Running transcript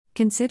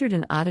Considered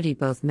an oddity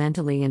both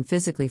mentally and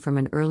physically from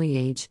an early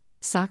age,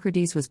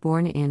 Socrates was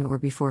born in or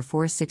before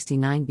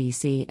 469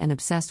 BC and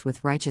obsessed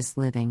with righteous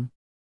living.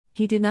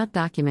 He did not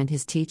document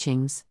his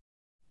teachings.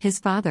 His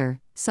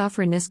father,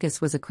 Sophroniskes,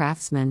 was a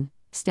craftsman,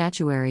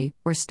 statuary,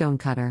 or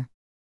stonecutter.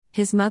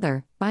 His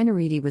mother,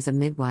 Binarete, was a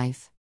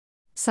midwife.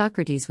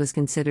 Socrates was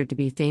considered to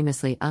be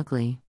famously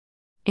ugly.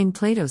 In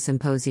Plato's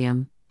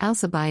Symposium,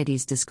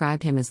 Alcibiades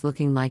described him as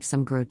looking like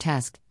some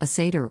grotesque, a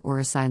satyr or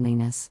a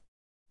Silenus.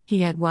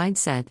 He had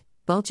wide-set,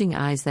 bulging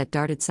eyes that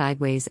darted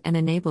sideways and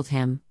enabled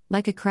him,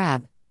 like a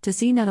crab, to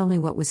see not only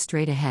what was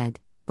straight ahead,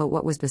 but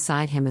what was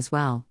beside him as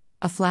well,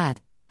 a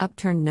flat,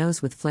 upturned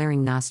nose with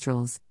flaring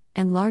nostrils,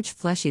 and large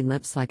fleshy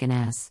lips like an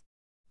ass.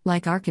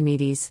 Like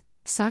Archimedes,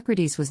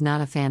 Socrates was not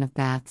a fan of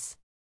baths.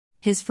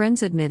 His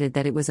friends admitted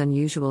that it was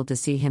unusual to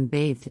see him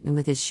bathed and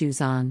with his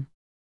shoes on.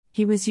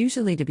 He was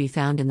usually to be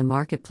found in the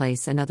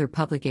marketplace and other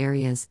public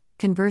areas,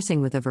 conversing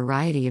with a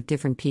variety of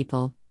different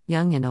people,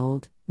 young and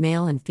old,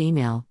 male and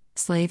female,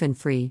 slave and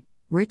free,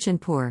 rich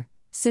and poor,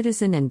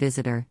 citizen and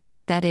visitor,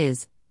 that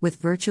is, with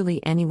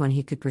virtually anyone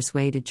he could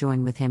persuade to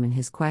join with him in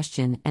his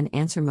question and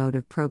answer mode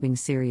of probing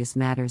serious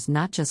matters,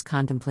 not just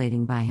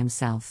contemplating by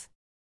himself.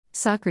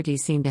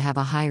 Socrates seemed to have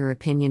a higher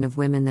opinion of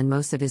women than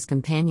most of his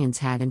companions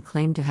had, and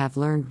claimed to have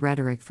learned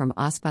rhetoric from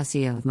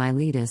Aspasia of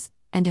Miletus,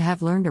 and to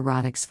have learned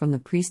erotics from the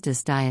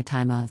priestess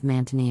Diotima of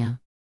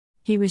Mantinea.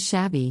 He was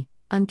shabby,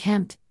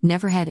 unkempt,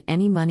 never had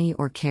any money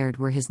or cared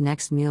where his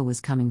next meal was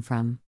coming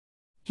from.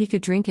 He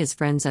could drink his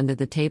friends under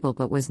the table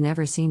but was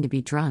never seen to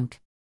be drunk.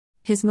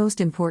 His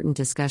most important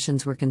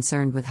discussions were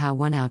concerned with how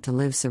one ought to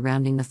live,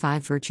 surrounding the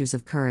 5 virtues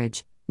of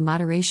courage,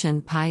 moderation,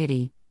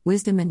 piety,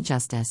 wisdom and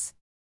justice.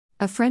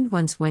 A friend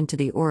once went to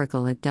the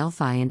oracle at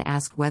Delphi and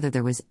asked whether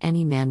there was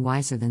any man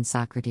wiser than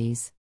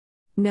Socrates.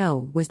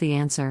 No, was the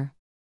answer.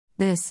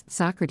 This,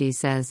 Socrates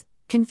says,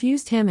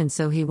 confused him, and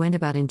so he went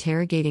about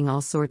interrogating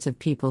all sorts of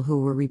people who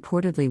were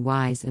reportedly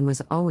wise, and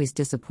was always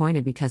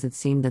disappointed because it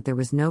seemed that there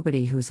was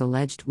nobody whose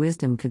alleged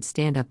wisdom could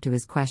stand up to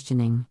his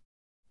questioning.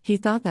 He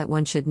thought that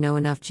one should know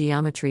enough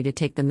geometry to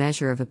take the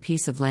measure of a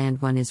piece of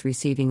land one is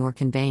receiving or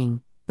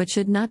conveying, but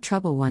should not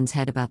trouble one's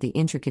head about the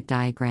intricate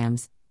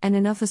diagrams, and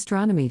enough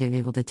astronomy to be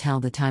able to tell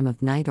the time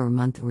of night or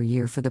month or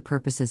year for the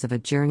purposes of a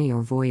journey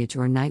or voyage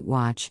or night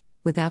watch,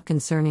 without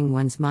concerning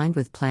one's mind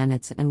with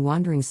planets and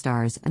wandering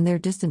stars and their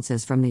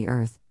distances from the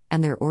earth,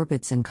 and their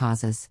orbits and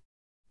causes.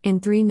 In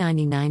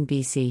 399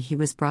 BC he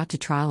was brought to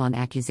trial on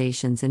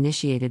accusations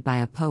initiated by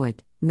a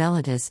poet,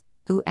 Meletus,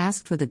 who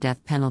asked for the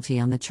death penalty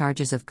on the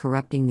charges of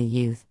corrupting the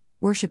youth,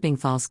 worshipping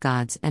false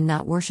gods and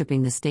not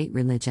worshipping the state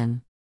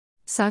religion.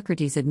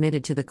 Socrates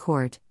admitted to the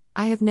court,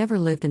 "I have never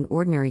lived an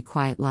ordinary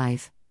quiet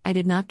life. I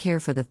did not care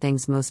for the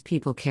things most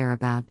people care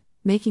about,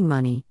 making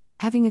money,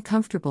 having a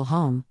comfortable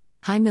home,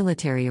 high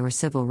military or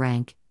civil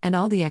rank, and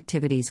all the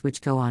activities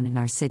which go on in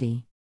our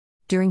city."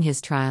 During his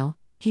trial,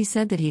 he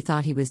said that he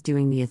thought he was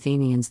doing the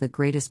Athenians the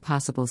greatest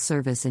possible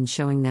service in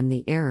showing them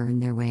the error in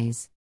their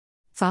ways.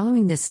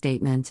 Following this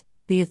statement,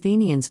 the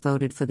Athenians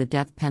voted for the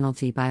death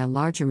penalty by a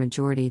larger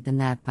majority than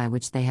that by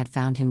which they had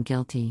found him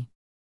guilty.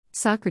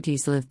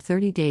 Socrates lived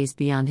 30 days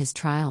beyond his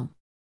trial.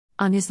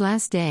 On his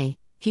last day,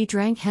 he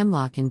drank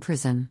hemlock in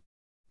prison.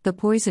 The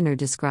poisoner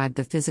described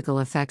the physical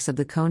effects of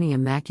the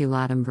Conium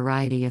maculatum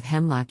variety of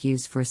hemlock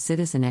used for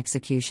citizen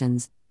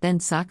executions.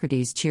 Then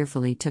Socrates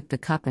cheerfully took the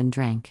cup and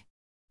drank.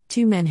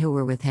 2 men who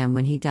were with him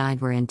when he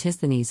died were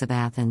Antisthenes of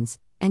Athens,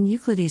 and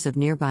Euclides of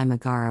nearby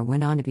Megara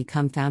went on to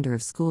become founder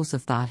of schools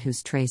of thought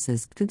whose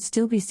traces could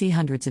still be seen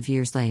hundreds of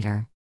years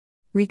later.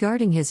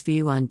 Regarding his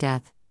view on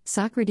death,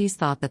 Socrates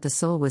thought that the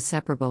soul was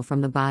separable from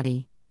the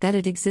body, that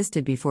it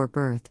existed before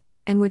birth,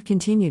 and would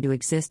continue to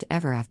exist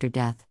ever after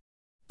death.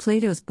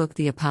 Plato's book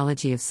The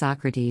Apology of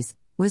Socrates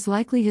was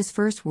likely his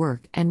first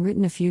work and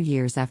written a few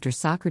years after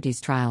Socrates'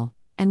 trial,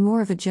 and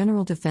more of a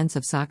general defense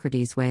of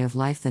Socrates' way of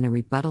life than a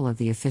rebuttal of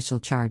the official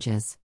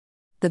charges.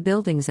 The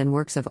buildings and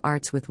works of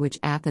arts with which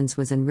Athens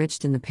was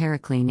enriched in the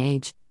Periclean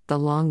age, the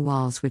long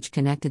walls which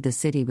connected the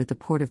city with the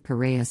port of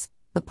Piraeus,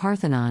 the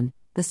Parthenon,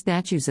 the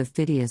statues of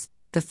Phidias,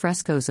 the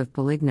frescoes of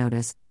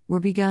Polygnotus, were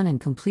begun and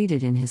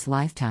completed in his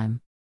lifetime.